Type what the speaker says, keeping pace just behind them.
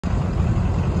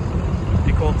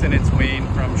Colton, it's Wayne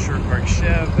from Sure Park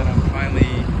Chev, and I'm finally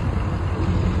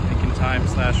making time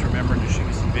 / remembering to shoot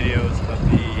you some videos of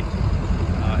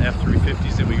the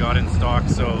F-350s that we got in stock.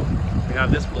 So we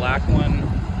have this black one,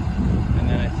 and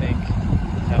then I think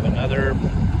we have another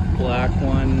black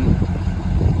one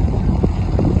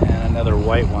and another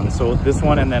white one. So this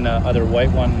one and then other white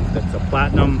one that's a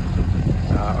platinum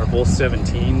are both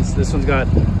 17s. This one's got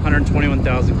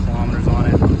 121,000 kilometers on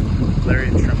it,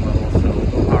 Lariat trim level, so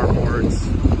power boards,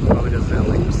 probably doesn't have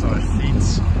like massage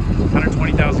seats.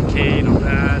 120,000 K, not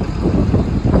bad.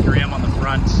 3M on the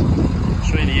front. I'll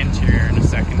show you the interior in a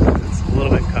second. It's a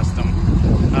little bit custom.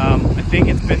 I think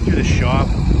it's been through the shop,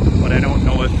 but I don't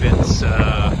know if it's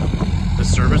the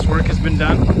service work has been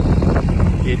done.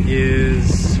 It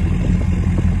is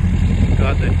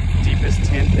got the deepest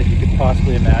tint that you could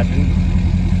possibly imagine.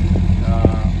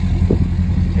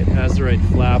 It has the right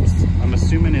flaps. I'm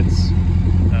assuming it's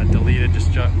deleted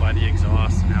just by the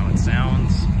exhaust and how it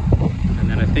sounds. And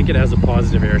then I think it has a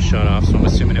positive air shut-off, so I'm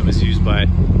assuming it was used by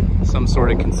some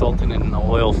sort of consultant in the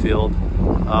oil field.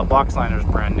 Box liner's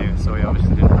brand new, so he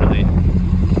obviously didn't really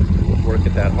work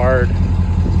it that hard.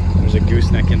 There's a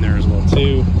gooseneck in there as well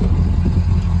too.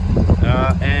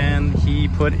 And he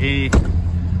put a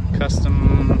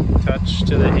custom touch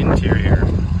to the interior.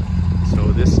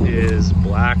 So this is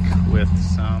black with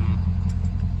some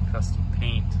custom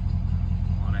paint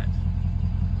on it.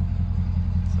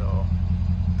 So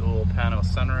dual panel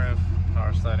sunroof,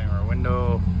 power sliding rear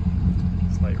window,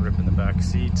 slight rip in the back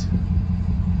seat.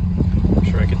 I'm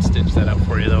sure I could stitch that up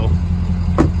for you though.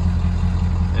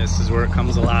 This is where it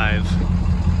comes alive.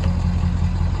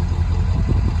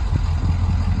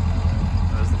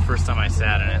 That was the first time I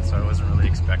sat in it, so I wasn't really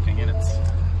expecting it. It's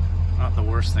not the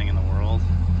worst thing in the world.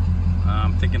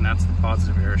 I'm thinking that's the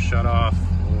positive air shutoff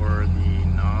or the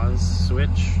NOS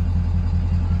switch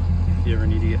if you ever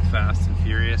need to get fast and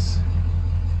furious.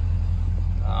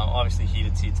 Obviously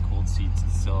heated seats, cooled seats.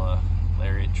 It's still a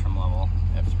Lariat trim level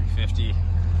F-350.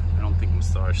 I don't think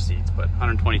massage seats, but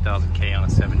 120,000 K on a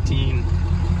 17.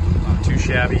 Not too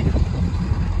shabby.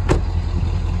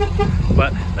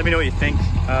 But let me know what you think.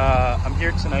 I'm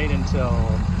here tonight until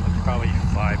probably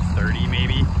 5:30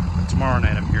 maybe. But tomorrow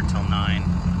night I'm here till 9.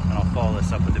 And I'll follow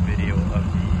this up with a video of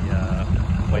the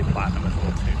white platinum as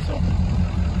well too.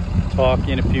 So talk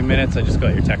in a few minutes. I just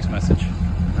got your text message.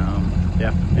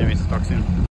 Yeah, anyways, talk soon.